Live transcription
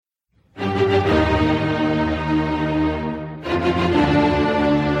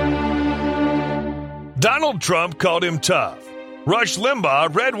Donald Trump called him tough. Rush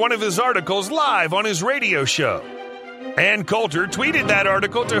Limbaugh read one of his articles live on his radio show. Ann Coulter tweeted that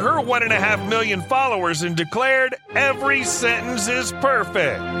article to her 1.5 million followers and declared, "Every sentence is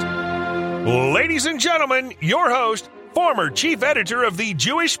perfect." Ladies and gentlemen, your host, former chief editor of the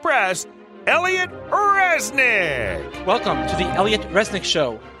Jewish Press, Elliot Resnick. Welcome to the Elliot Resnick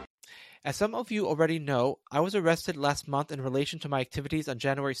Show. As some of you already know, I was arrested last month in relation to my activities on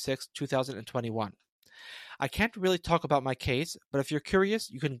January 6, 2021. I can't really talk about my case, but if you're curious,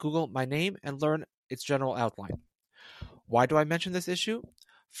 you can Google my name and learn its general outline. Why do I mention this issue?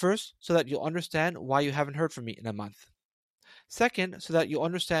 First, so that you'll understand why you haven't heard from me in a month. Second, so that you'll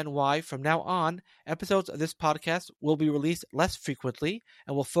understand why, from now on, episodes of this podcast will be released less frequently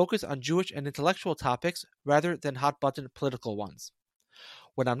and will focus on Jewish and intellectual topics rather than hot-button political ones.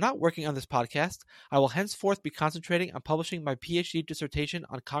 When I'm not working on this podcast, I will henceforth be concentrating on publishing my PhD dissertation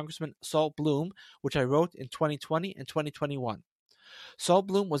on Congressman Saul Bloom, which I wrote in 2020 and 2021. Saul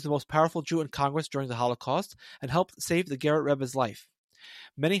Bloom was the most powerful Jew in Congress during the Holocaust and helped save the Garrett Rebbe's life.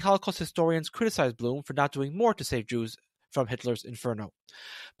 Many Holocaust historians criticize Bloom for not doing more to save Jews from Hitler's inferno.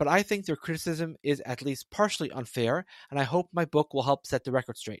 But I think their criticism is at least partially unfair, and I hope my book will help set the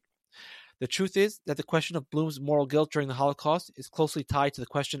record straight. The truth is that the question of Bloom's moral guilt during the Holocaust is closely tied to the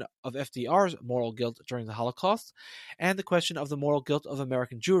question of FDR's moral guilt during the Holocaust and the question of the moral guilt of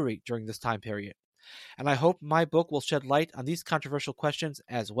American Jewry during this time period. And I hope my book will shed light on these controversial questions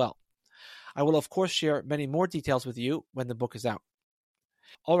as well. I will of course share many more details with you when the book is out.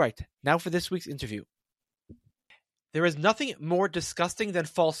 Alright, now for this week's interview. There is nothing more disgusting than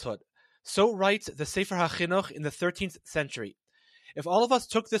falsehood. So writes the Sefer HaChinuch in the 13th century. If all of us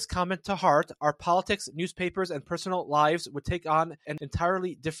took this comment to heart, our politics, newspapers, and personal lives would take on an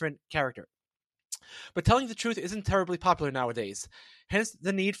entirely different character. But telling the truth isn't terribly popular nowadays, hence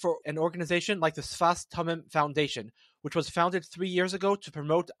the need for an organization like the Sfas Tamim Foundation, which was founded 3 years ago to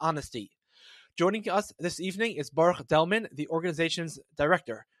promote honesty. Joining us this evening is Baruch Delman, the organization's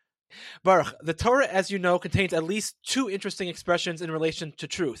director. Baruch, the Torah, as you know, contains at least two interesting expressions in relation to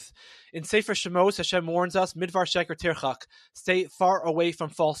truth. In Sefer Shemos, Hashem warns us, Midvar Sheker Tirchak, stay far away from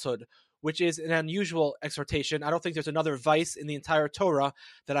falsehood, which is an unusual exhortation. I don't think there's another vice in the entire Torah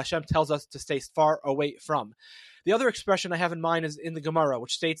that Hashem tells us to stay far away from. The other expression I have in mind is in the Gemara,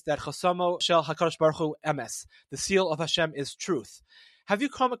 which states that Chosamo Shel HaKadosh Baruch Hu Emes, the seal of Hashem is truth. Have you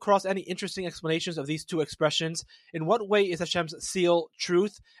come across any interesting explanations of these two expressions? In what way is Hashem's seal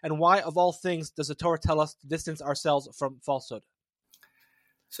truth, and why, of all things, does the Torah tell us to distance ourselves from falsehood?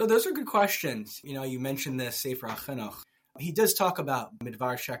 So those are good questions. You mentioned the Sefer HaChinuch. He does talk about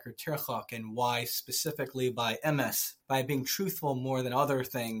Midvar Sheker Tirchak and why specifically by emes, by being truthful more than other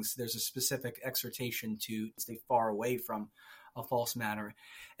things, there's a specific exhortation to stay far away from a false matter.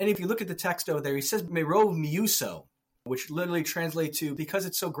 And if you look at the text over there, he says Merov Miuso, which literally translates to because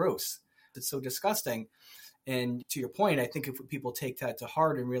it's so gross, it's so disgusting. And to your point, I think if people take that to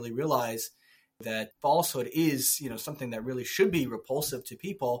heart and really realize that falsehood is, something that really should be repulsive to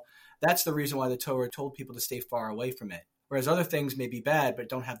people, that's the reason why the Torah told people to stay far away from it. Whereas other things may be bad, but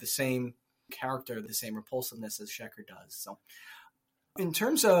don't have the same character, the same repulsiveness as Sheker does. So in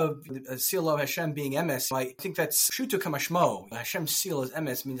terms of the seal of Hashem being emes, I think that's Pshuto Kamashmo. Hashem's seal is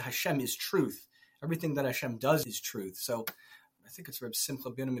emes, means Hashem is truth. Everything that Hashem does is truth. So I think it's Reb Simcha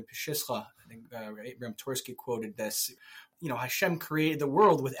Binim Peshischa. I think Reb Torsky quoted this. Hashem created the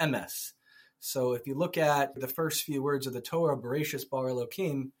world with emes. So if you look at the first few words of the Torah, Bereshis Bar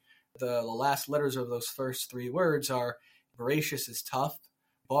Elokim, the last letters of those first three words are Bereshis is Taf,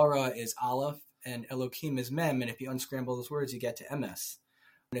 Bara is Aleph, and Elokim is Mem. And if you unscramble those words, you get to emes.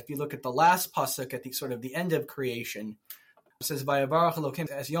 And if you look at the last pasuk at the sort of the end of creation, it says, "Vayavarach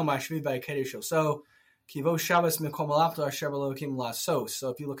Elokim as Yom HaShvi Vayikedesh So Kivo Shabbos Mikom Malachto Asher Elokim Lasos." So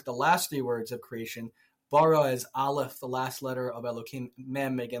if you look at the last three words of creation, Bara is Aleph, the last letter of Elokim,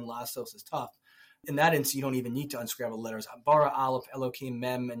 Mem, again, Lasos is Taf. In that instance, you don't even need to unscramble the letters. Bara, Aleph, Elokim,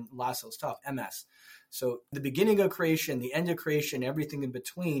 Mem, and Lasos, Taf, emes. So the beginning of creation, the end of creation, everything in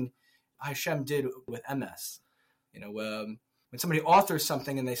between, Hashem did with emes. When somebody authors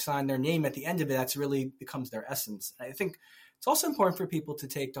something and they sign their name at the end of it, that's really becomes their essence. And I think it's also important for people to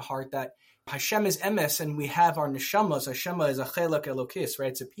take to heart that Hashem is emes, and we have our neshamas. Hashem is a chelak elokis, right?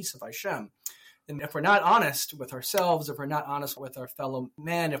 It's a piece of Hashem. And if we're not honest with ourselves, if we're not honest with our fellow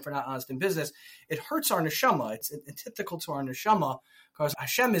man, if we're not honest in business, it hurts our neshama. It's antithetical to our neshama, because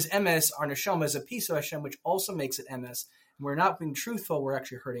Hashem is emes, our neshama is a piece of Hashem, which also makes it emes. And we're not being truthful, we're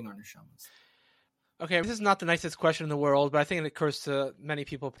actually hurting our neshamas. Okay, this is not the nicest question in the world, but I think it occurs to many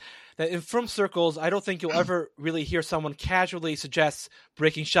people that in frum circles, I don't think you'll ever really hear someone casually suggest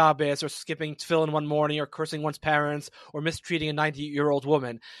breaking Shabbos or skipping tefillin one morning or cursing one's parents or mistreating a 90-year-old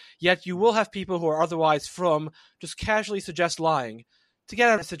woman. Yet you will have people who are otherwise frum just casually suggest lying to get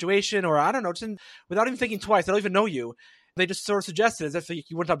out of a situation, or I don't know, just without even thinking twice. They don't even know you. They just sort of suggest it as if you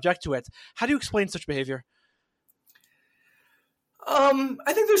wouldn't object to it. How do you explain such behavior?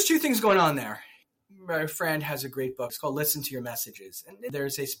 I think there's two things going on there. My friend has a great book. It's called Listen to Your Messages. And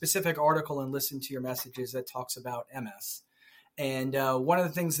there's a specific article in Listen to Your Messages that talks about MS. And one of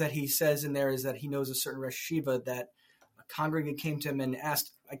the things that he says in there is that he knows a certain Rosh Yeshiva that a congregant came to him and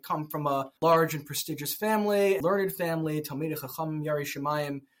asked, I come from a large and prestigious family, learned family, Talmidei Chacham, Yarei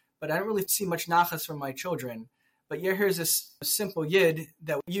Shemayim, but I don't really see much nachas from my children. But here's this simple yid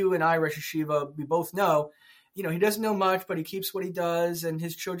that you and I, Rosh Yeshiva, we both know. You know, he doesn't know much, but he keeps what he does, and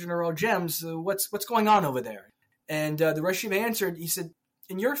his children are all gems. So what's going on over there? And the Rosh Yeshiva answered, he said,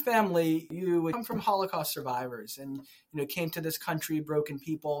 in your family, you come from Holocaust survivors and, came to this country, broken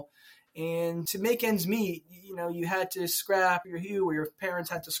people. And to make ends meet, you had to scrap, or your parents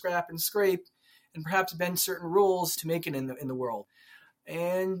had to scrap and scrape and perhaps bend certain rules to make it in the world.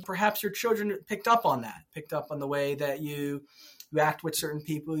 And perhaps your children picked up on the way that you act with certain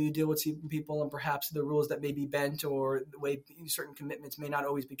people, you deal with certain people, and perhaps the rules that may be bent or the way certain commitments may not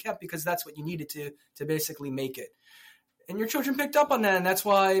always be kept because that's what you needed to basically make it. And your children picked up on that, and that's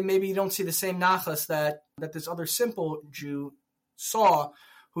why maybe you don't see the same nachas that this other simple Jew saw,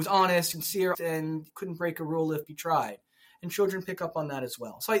 who's honest, sincere, and couldn't break a rule if he tried. And children pick up on that as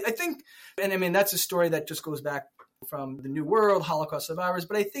well. So I think, and I mean, that's a story that just goes back from the New World, Holocaust survivors,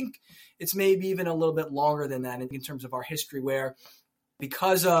 but I think it's maybe even a little bit longer than that in terms of our history, where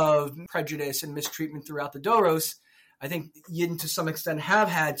because of prejudice and mistreatment throughout the Doros, I think Yidden to some extent have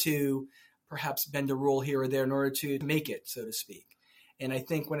had to perhaps bend a rule here or there in order to make it, so to speak. And I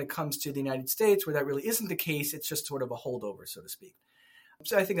think when it comes to the United States, where that really isn't the case, it's just sort of a holdover, so to speak.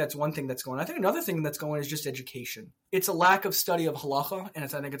 So I think that's one thing that's going on. I think another thing that's going on is just education. It's a lack of study of halacha, and I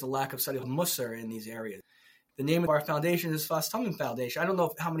think it's a lack of study of musar in these areas. The name of our foundation is Sfas Tamim Foundation. I don't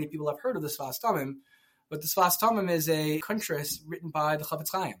know how many people have heard of the Sfas Tamim, but the Sfas Tamim is a kuntris written by the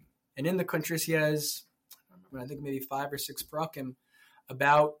Chafetz Chaim. And in the kuntris, he has, I think maybe 5 or 6 parakim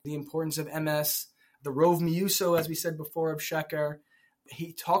about the importance of MS, the Rov Miyuso, as we said before, of Sheker.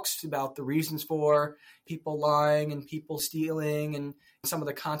 He talks about the reasons for people lying and people stealing and some of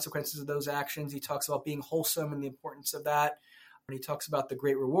the consequences of those actions. He talks about being wholesome and the importance of that. And he talks about the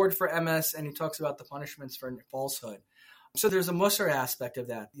great reward for MS, and he talks about the punishments for falsehood. So there's a musar aspect of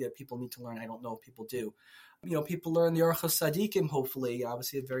that people need to learn. I don't know if people do. People learn the Orchos Tzadikim, hopefully,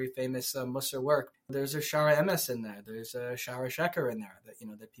 obviously a very famous musar work. There's a Shara MS in there. There's a Shara Sheker in there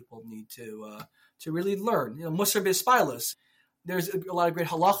that people need to really learn. Musar B'Spilus. There's a lot of great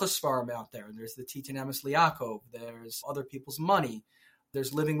halachas svarim out there. There's the Titan Emes Liakov. There's other people's money.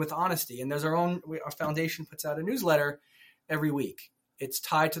 There's living with honesty. And there's our foundation puts out a newsletter every week. It's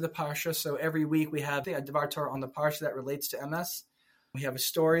tied to the parsha. So every week we have a Dvar Torah on the parsha that relates to MS. We have a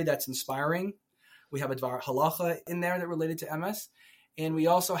story that's inspiring. We have a Dvar Halacha in there that related to MS. And we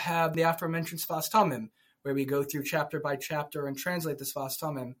also have the aforementioned Sfas Tamim, where we go through chapter by chapter and translate the Sfas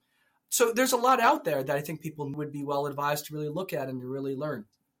Tamim. So there's a lot out there that I think people would be well advised to really look at and to really learn.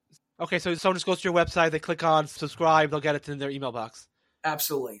 Okay, so someone just goes to your website, they click on subscribe, they'll get it in their email box.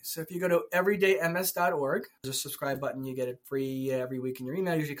 Absolutely. So if you go to everydayms.org, there's a subscribe button. You get it free every week in your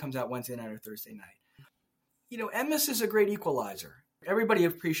email. It usually comes out Wednesday night or Thursday night. MS is a great equalizer. Everybody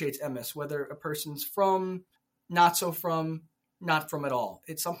appreciates MS, whether a person's from, not so from, not from at all.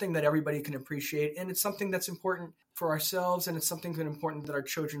 It's something that everybody can appreciate, and it's something that's important for ourselves, and it's something that's important that our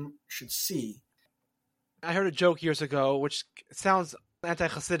children should see. I heard a joke years ago, which sounds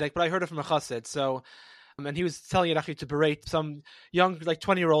anti-Hasidic, but I heard it from a Chassid. So, and he was telling it actually to berate some young,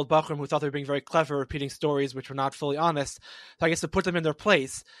 20-year-old Bachram who thought they were being very clever, repeating stories which were not fully honest. So I guess to put them in their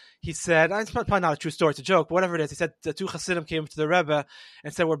place, he said, it's probably not a true story, it's a joke, but whatever it is, he said the 2 Hasidim came to the Rebbe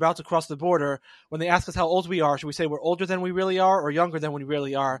and said, we're about to cross the border. When they ask us how old we are, should we say we're older than we really are or younger than we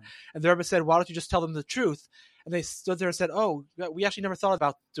really are? And the Rebbe said, why don't you just tell them the truth? And they stood there and said, oh, we actually never thought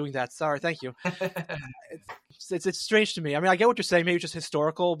about doing that. Sorry, thank you. It's strange to me. I mean, I get what you're saying. Maybe it's just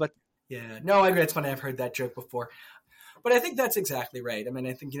historical, but... Yeah, no, I agree. It's funny. I've heard that joke before. But I think that's exactly right. I mean,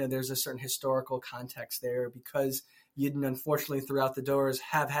 I think, there's a certain historical context there because Yidden, unfortunately, throughout the doors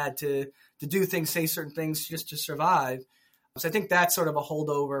have had to do things, say certain things just to survive. So I think that's sort of a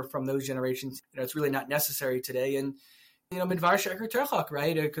holdover from those generations. It's really not necessary today. And, Midvar Sheker Terchak,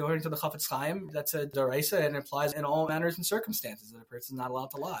 right? According to the Chafetz Chaim, that's a deraisa and it applies in all manners and circumstances that a person's not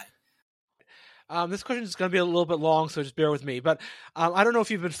allowed to lie. This question is going to be a little bit long, so just bear with me. But I don't know if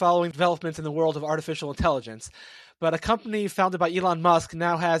you've been following developments in the world of artificial intelligence, but a company founded by Elon Musk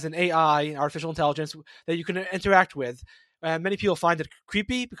now has an AI, artificial intelligence, that you can interact with. Many people find it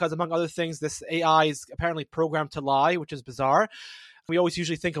creepy because, among other things, this AI is apparently programmed to lie, which is bizarre. We always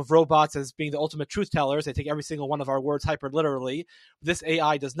usually think of robots as being the ultimate truth tellers. They take every single one of our words hyper literally. This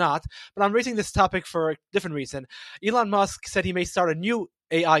AI does not. But I'm raising this topic for a different reason. Elon Musk said he may start a new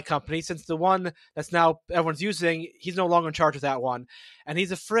AI company, since the one that's now everyone's using, he's no longer in charge of that one. And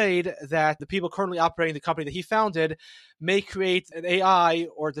he's afraid that the people currently operating the company that he founded may create an AI,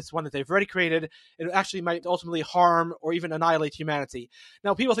 or this one that they've already created, it actually might ultimately harm or even annihilate humanity.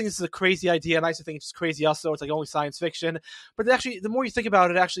 Now, people think this is a crazy idea, and I used to think it's crazy also. It's like only science fiction. But actually, the more you think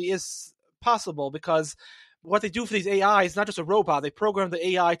about it, it actually is possible, because what they do for these AI is not just a robot. They program the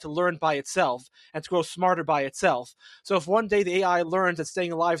AI to learn by itself and to grow smarter by itself. So if one day the AI learns that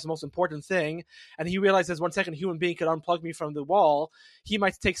staying alive is the most important thing, and he realizes 1 second a human being could unplug me from the wall, he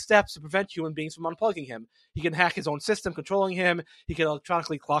might take steps to prevent human beings from unplugging him. He can hack his own system controlling him. He can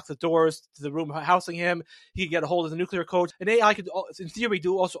electronically lock the doors to the room housing him. He can get a hold of the nuclear code. An AI could, in theory,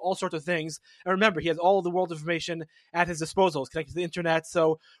 do also all sorts of things. And remember, he has all the world information at his disposal. It's connected to the internet.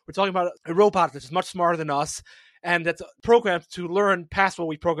 So we're talking about a robot that's much smarter than us, and that's programmed to learn past what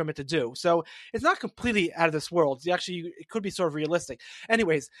we program it to do. So it's not completely out of this world. Actually, it could be sort of realistic.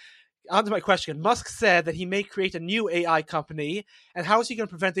 Anyways, on to my question. Musk said that he may create a new AI company, and how is he going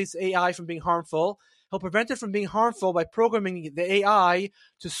to prevent this AI from being harmful? He'll prevent it from being harmful by programming the AI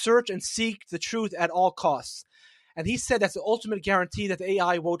to search and seek the truth at all costs. And he said that's the ultimate guarantee that the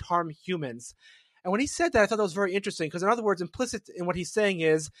AI won't harm humans. And when he said that, I thought that was very interesting, because in other words, implicit in what he's saying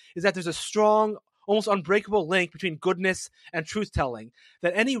is that there's a strong, almost unbreakable link between goodness and truth-telling,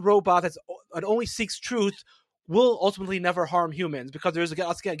 that any robot that only seeks truth will ultimately never harm humans, because there's,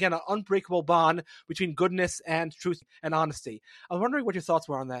 again, an unbreakable bond between goodness and truth and honesty. I'm wondering what your thoughts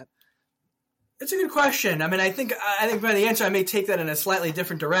were on that. It's a good question. I mean, I think by the answer, I may take that in a slightly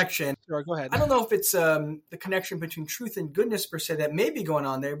different direction. Sure, go ahead. I don't know if it's the connection between truth and goodness per se that may be going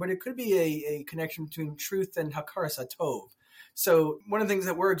on there, but it could be a connection between truth and hakaras hatov. So one of the things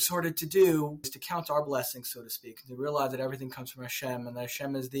that we're exhorted to do is to count our blessings, so to speak, to realize that everything comes from Hashem, and that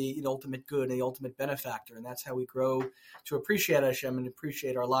Hashem is the ultimate good and the ultimate benefactor, and that's how we grow to appreciate Hashem and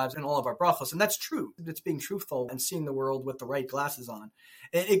appreciate our lives and all of our brachos. And that's true. It's being truthful and seeing the world with the right glasses on.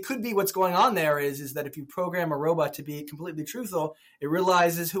 And it could be what's going on there is that if you program a robot to be completely truthful, it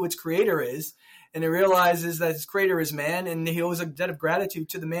realizes who its creator is, and it realizes that its creator is man, and he owes a debt of gratitude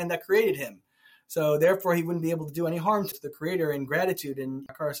to the man that created him. So therefore, he wouldn't be able to do any harm to the creator in gratitude and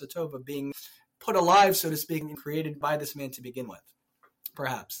hakaras hatov of being put alive, so to speak, and created by this man to begin with,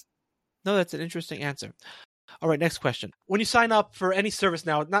 perhaps. No, that's an interesting answer. All right, next question. When you sign up for any service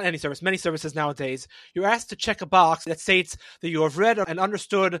now, not any service, many services nowadays, you're asked to check a box that states that you have read and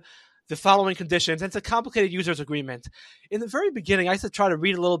understood the following conditions, and it's a complicated user's agreement. In the very beginning, I used to try to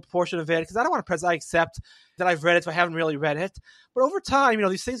read a little portion of it because I don't want to press I accept that I've read it, so I haven't really read it. But over time,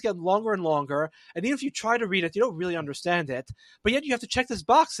 these things get longer and longer, and even if you try to read it, you don't really understand it. But yet you have to check this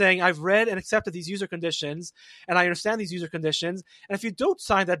box saying, I've read and accepted these user conditions, and I understand these user conditions. And if you don't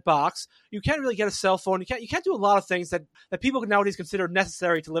sign that box, you can't really get a cell phone. You can't do a lot of things that people nowadays consider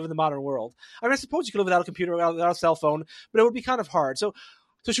necessary to live in the modern world. I mean, I suppose you could live without a computer, without a cell phone, but it would be kind of hard. So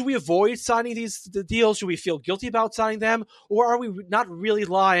should we avoid signing the deals? Should we feel guilty about signing them? Or are we not really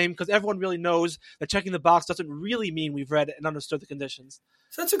lying because everyone really knows that checking the box doesn't really mean we've read and understood the conditions?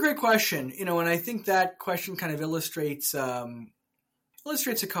 So that's a great question. And I think that question kind of illustrates a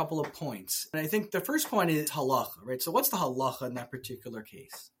couple of points. And I think the first point is halacha, right? So what's the halacha in that particular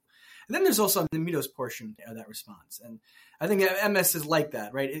case? And then there's also the midos portion of that response. And I think MS is like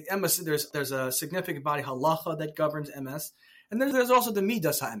that, right? MS, there's a significant body halacha that governs MS. And then there's also the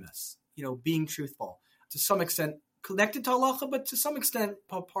midas ha-emes, being truthful, to some extent connected to halacha, but to some extent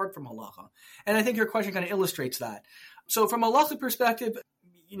apart from halacha. And I think your question kind of illustrates that. So from a halacha perspective,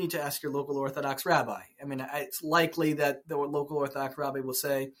 you need to ask your local Orthodox rabbi. I mean, it's likely that the local Orthodox rabbi will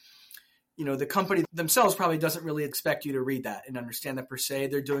say, the company themselves probably doesn't really expect you to read that and understand that per se.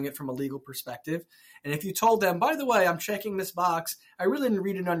 They're doing it from a legal perspective. And if you told them, by the way, I'm checking this box, I really didn't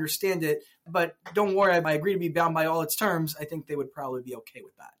read and understand it, but don't worry, I agree to be bound by all its terms, I think they would probably be okay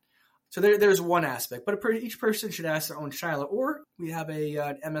with that. So there's one aspect. But each person should ask their own shaila. Or we have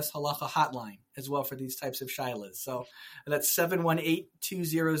a MS Halacha hotline as well for these types of shailas. So that's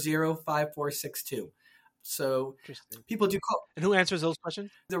 718-200-5462. So people do call. And who answers those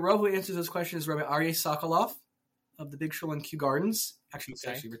questions? The Rav who answers those questions is Rabbi Aryeh Sokoloff of the Big Shul in Kew Gardens. Actually, he's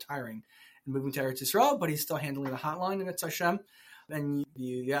actually retiring and moving to Eretz Yisrael, but he's still handling the hotline, and it's Hashem. And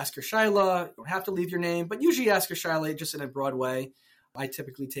you ask your shaila. You don't have to leave your name, but usually you ask your shaila just in a broad way. I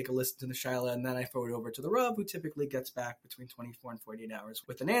typically take a listen to the shaila, and then I forward it over to the Rav, who typically gets back between 24 and 48 hours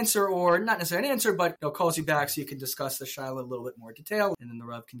with an answer, or not necessarily an answer, but calls you back so you can discuss the shaila a little bit more detail, and then the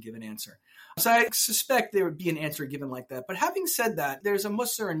Rav can give an answer. So I suspect there would be an answer given like that. But having said that, there's a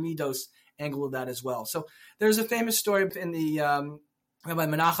Musar and Midos angle of that as well. So there's a famous story in the Rabbi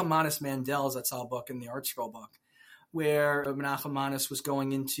Menachem Manas Mandel's Atzal book, in the Art Scroll book, where Menachem Manas was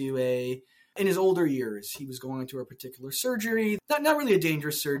going into in his older years, he was going into a particular surgery, not really a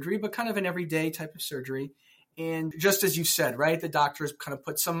dangerous surgery, but kind of an everyday type of surgery. And just as you said, right, the doctors kind of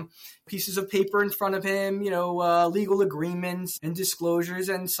put some pieces of paper in front of him, legal agreements and disclosures,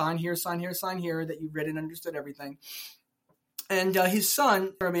 and sign here, that you've read and understood everything. And his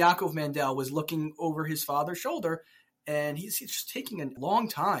son, Rabbi Yaakov Mandel, was looking over his father's shoulder, and he's just taking a long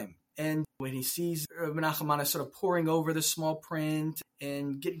time. And when he sees Menachem Manas sort of poring over the small print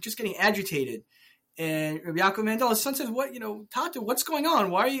and getting agitated, and Rabbi Yaakov Mandel, his son, says, "What, Tata, what's going on?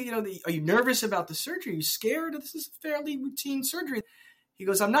 Why are you, are you nervous about the surgery? Are you scared? This is a fairly routine surgery." He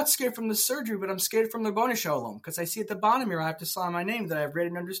goes, "I'm not scared from the surgery, but I'm scared from the Ribono Shel Olam, because I see at the bottom here I have to sign my name that I've read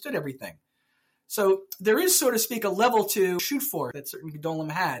and understood everything." So there is, so to speak, a level to shoot for that certain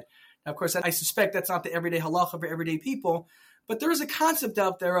Gedolim had. Now, of course, I suspect that's not the everyday halacha for everyday people, but there is a concept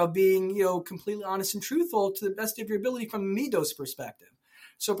out there of being, completely honest and truthful to the best of your ability from a Midos perspective.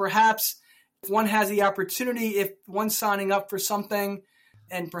 So perhaps if one has the opportunity, if one's signing up for something,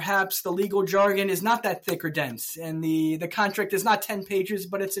 and perhaps the legal jargon is not that thick or dense, and the contract is not 10 pages,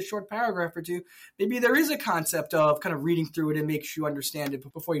 but it's a short paragraph or two, maybe there is a concept of kind of reading through it and make sure you understand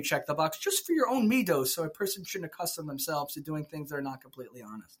it before you check the box, just for your own Midos, so a person shouldn't accustom themselves to doing things that are not completely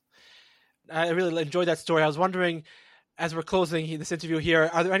honest. I really enjoyed that story. I was wondering, as we're closing this interview here,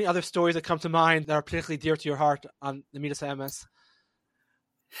 are there any other stories that come to mind that are particularly dear to your heart on the Midas HaEmes?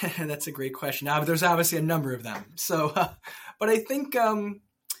 That's a great question. Now, there's obviously a number of them. So, but I think I'm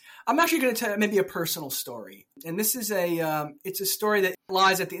actually going to tell maybe a personal story. And this is it's a story that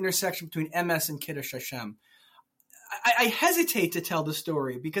lies at the intersection between Emes and Kiddush Hashem. I hesitate to tell the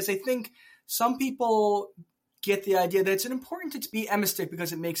story because I think some people get the idea that it's important to be emistic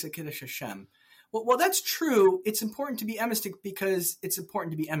because it makes it Kiddush Hashem. Well, that's true. It's important to be emistic because it's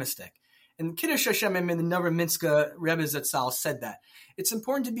important to be emistic. And Kiddush Hashem and the Novominsker Rebbe Zatzal said that. It's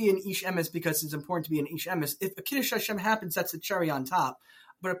important to be an Ish Emes because it's important to be an Ish Emes. If a Kiddush Hashem happens, that's the cherry on top.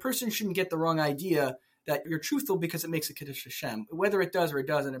 But a person shouldn't get the wrong idea that you're truthful because it makes a Kiddush Hashem. Whether it does or it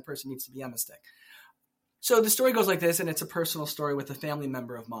doesn't, a person needs to be emistic. So the story goes like this, and it's a personal story with a family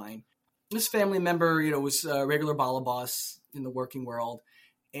member of mine. This family member, was a regular balabas in the working world.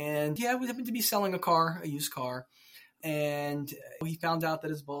 And we happened to be selling a used car. And he found out that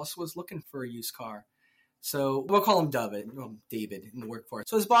his boss was looking for a used car. So we'll call him David in the workforce.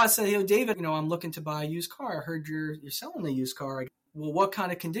 So his boss said, David, I'm looking to buy a used car. I heard you're selling a used car. Well, what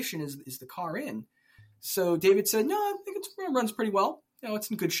kind of condition is the car in? So David said, no, I think it runs pretty well.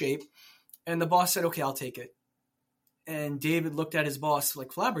 It's in good shape. And the boss said, okay, I'll take it. And David looked at his boss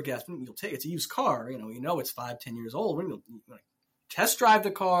like flabbergasted. You'll take it. It's a used car. It's 5-10 years old. We're going to test drive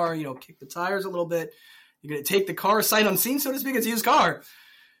the car, kick the tires a little bit. You're going to take the car sight unseen, so to speak. It's a used car.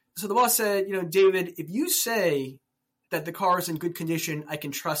 So the boss said, David, if you say that the car is in good condition, I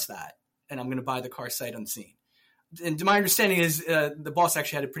can trust that. And I'm going to buy the car sight unseen. And to my understanding is the boss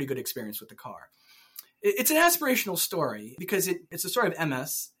actually had a pretty good experience with the car. It's an aspirational story because it's a story of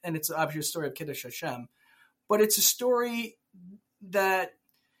Emes, and it's obviously a story of Kiddush Hashem. But it's a story that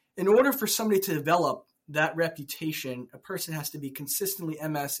in order for somebody to develop that reputation, a person has to be consistently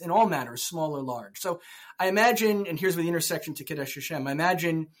Emes in all matters, small or large. So I imagine, and here's where the intersection to Kiddush Hashem, I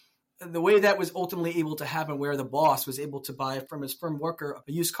imagine the way that was ultimately able to happen where the boss was able to buy from his firm worker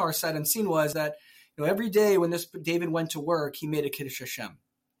a used car sight unseen was that every day when this David went to work, he made a Kiddush Hashem.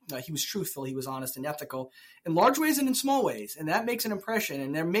 He was truthful, he was honest and ethical in large ways and in small ways. And that makes an impression.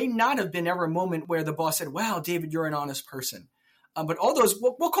 And there may not have been ever a moment where the boss said, wow, David, you're an honest person. But all those,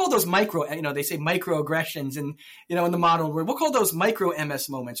 we'll call those micro, they say microaggressions and, in the modern word, we'll call those micro Emes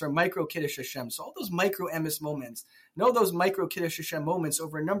moments or micro Kiddush Hashem. So all those micro Emes moments, those micro Kiddush Hashem moments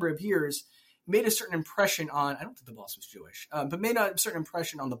over a number of years made a certain impression on, I don't think the boss was Jewish, but made a certain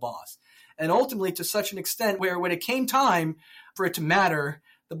impression on the boss. And ultimately to such an extent where when it came time for it to matter,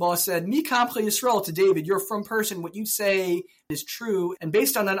 the boss said, Mi Kamcha Yisrael to David, you're from person, what you say is true. And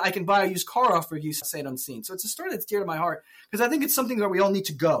based on that, I can buy a used car off for you, sight unseen. So it's a story that's dear to my heart because I think it's something where we all need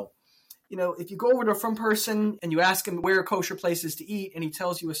to go. If you go over to a from person and you ask him where a kosher place is to eat and he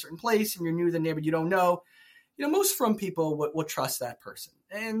tells you a certain place and you're new to the neighborhood you don't know, most from people will trust that person.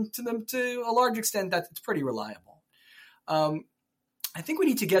 And to a large extent, that it's pretty reliable. I think we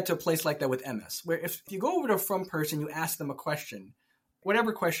need to get to a place like that with MS, where if you go over to a Frum person, you ask them a question,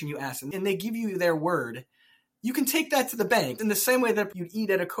 whatever question you ask them, and they give you their word, you can take that to the bank. In the same way that you'd eat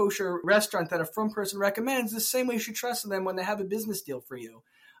at a kosher restaurant that a Frum person recommends, the same way you should trust them when they have a business deal for you,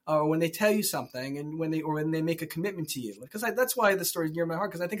 or when they tell you something, and when they make a commitment to you. Because that's why the story is near my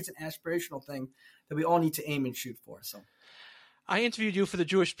heart, because I think it's an aspirational thing that we all need to aim and shoot for. So, I interviewed you for the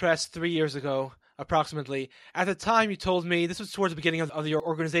Jewish Press 3 years ago, approximately. At the time, you told me, this was towards the beginning of your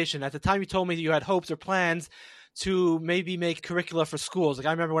organization, at the time you told me that you had hopes or plans to maybe make curricula for schools. Like,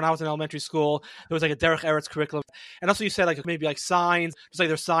 I remember when I was in elementary school, there was like a Derech Eretz curriculum. And also you said like maybe like signs, just like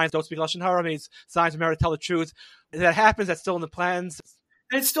there's signs, don't speak Lashon Hara, means signs remember to tell the truth. If that happens, that's still in the plans.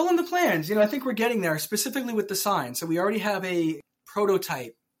 And it's still in the plans. I think we're getting there, specifically with the signs. So we already have a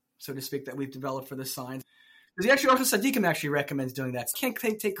prototype, so to speak, that we've developed for the signs. Because the Orchos Tzaddikim actually recommends doing that. Can't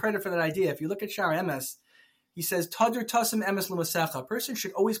take credit for that idea. If you look at Shar Emes, he says, Tadur Tasim Emes L'Masecha. A person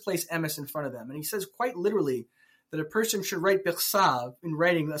should always place Emes in front of them. And he says quite literally that a person should write Bichsav, in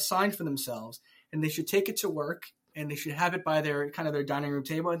writing a sign for themselves, and they should take it to work, and they should have it by their dining room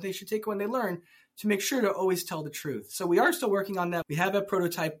table, and they should take it when they learn to make sure to always tell the truth. So we are still working on that. We have a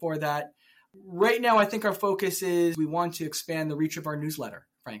prototype for that. Right now, I think our focus is we want to expand the reach of our newsletter,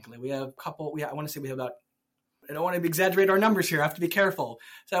 frankly. We have a couple, I want to say we have about, I don't want to exaggerate our numbers here. I have to be careful.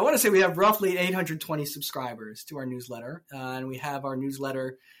 So I want to say we have roughly 820 subscribers to our newsletter. And we have our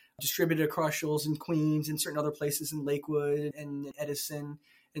newsletter distributed across shuls in Queens and certain other places in Lakewood and Edison,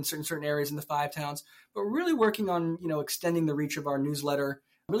 in certain areas in the 5 towns. But we're really working on, extending the reach of our newsletter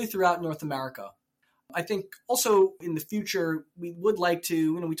really throughout North America. I think also in the future, we would like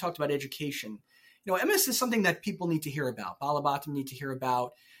to, we talked about education. MS is something that people need to hear about. Balabatim need to hear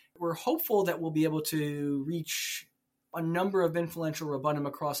about. We're hopeful that we'll be able to reach a number of influential Rabbanim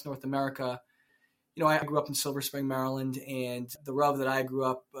across North America. I grew up in Silver Spring, Maryland, and the Rav that I grew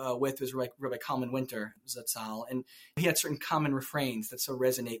up with was Rabbi Kalman Winter, Zatzal, and he had certain common refrains that so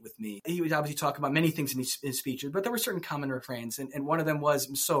resonate with me. He would obviously talk about many things in his speeches, but there were certain common refrains, and one of them was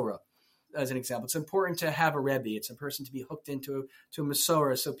Masorah, as an example. It's important to have a Rebbe. It's a person to be hooked into a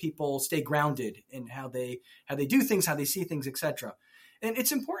Masorah so people stay grounded in how they do things, how they see things, etc. And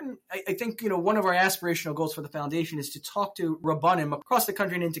it's important, I think, one of our aspirational goals for the foundation is to talk to Rabbanim across the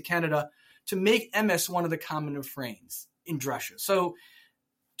country and into Canada to make MS one of the common refrains in Drasha. So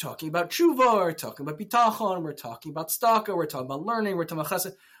talking about tshuva, we're talking about bitachon, we're talking about staka, we're talking about learning, we're talking about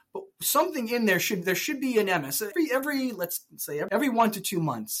chesed. But something in there should be an MS. Every 1 to 2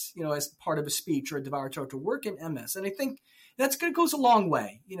 months, as part of a speech or a Devar Torah to work in MS. And I think goes a long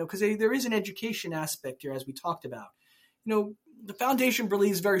way, because there is an education aspect here, as we talked about. The foundation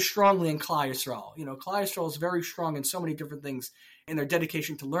believes very strongly in Klal Yisrael. Klal Yisrael is very strong in so many different things, in their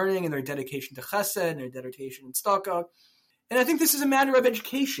dedication to learning, in their dedication to chesed, in their dedication in tzedakah. And I think this is a matter of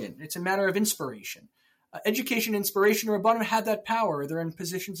education. It's a matter of inspiration. Education, inspiration, Rabbanim have that power. They're in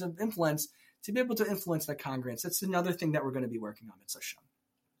positions of influence to be able to influence their congregants. That's another thing that we're going to be working on, Mitzvah Hashem.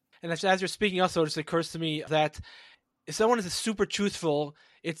 And as you're speaking also, it just occurs to me that if someone is super truthful,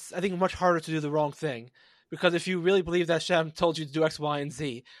 it's, I think, much harder to do the wrong thing. Because if you really believe that Hashem told you to do X, Y, and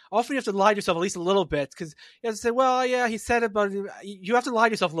Z, often you have to lie to yourself at least a little bit. Because you have to say, well, yeah, he said it, but you have to lie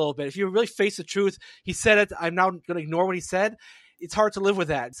to yourself a little bit. If you really face the truth, he said it, I'm now going to ignore what he said. It's hard to live with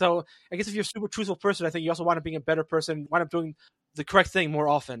that. So I guess if you're a super truthful person, I think you also wind up being a better person, wind up doing the correct thing more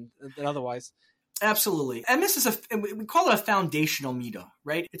often than otherwise. Absolutely. MS we call it a foundational midah,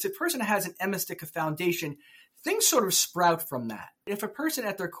 right? It's a person that has an emistic foundation. Things sort of sprout from that. If a person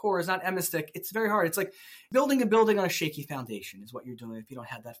at their core is not emistic, it's very hard. It's like building a building on a shaky foundation is what you're doing if you don't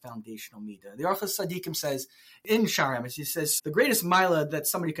have that foundational midah. The Orchos Tzaddikim says in Shar Emes, he says, the greatest milah that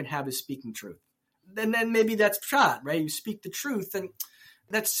somebody can have is speaking truth. And then maybe that's pshat, right? You speak the truth, and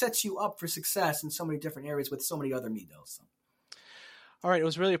that sets you up for success in so many different areas with so many other midos. So. All right. It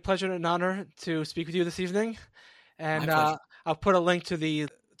was really a pleasure and an honor to speak with you this evening. And I'll put a link to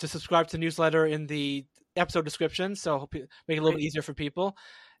subscribe to the newsletter in the episode description, so hope you make it a little bit easier for people.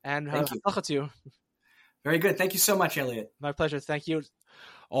 And thank you. Very good. Thank you so much, Elliot. My pleasure. Thank you.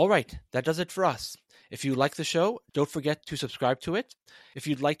 All right. That does it for us. If you like the show, don't forget to subscribe to it. If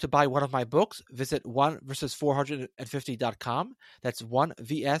you'd like to buy one of my books, visit 1versus450.com. That's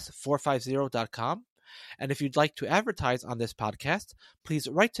 1vs450.com. And if you'd like to advertise on this podcast, please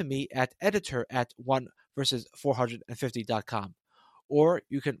write to me at editor@1versus450.com. Or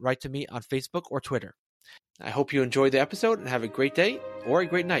you can write to me on Facebook or Twitter. I hope you enjoyed the episode and have a great day or a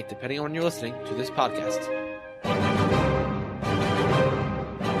great night, depending on when you're listening to this podcast.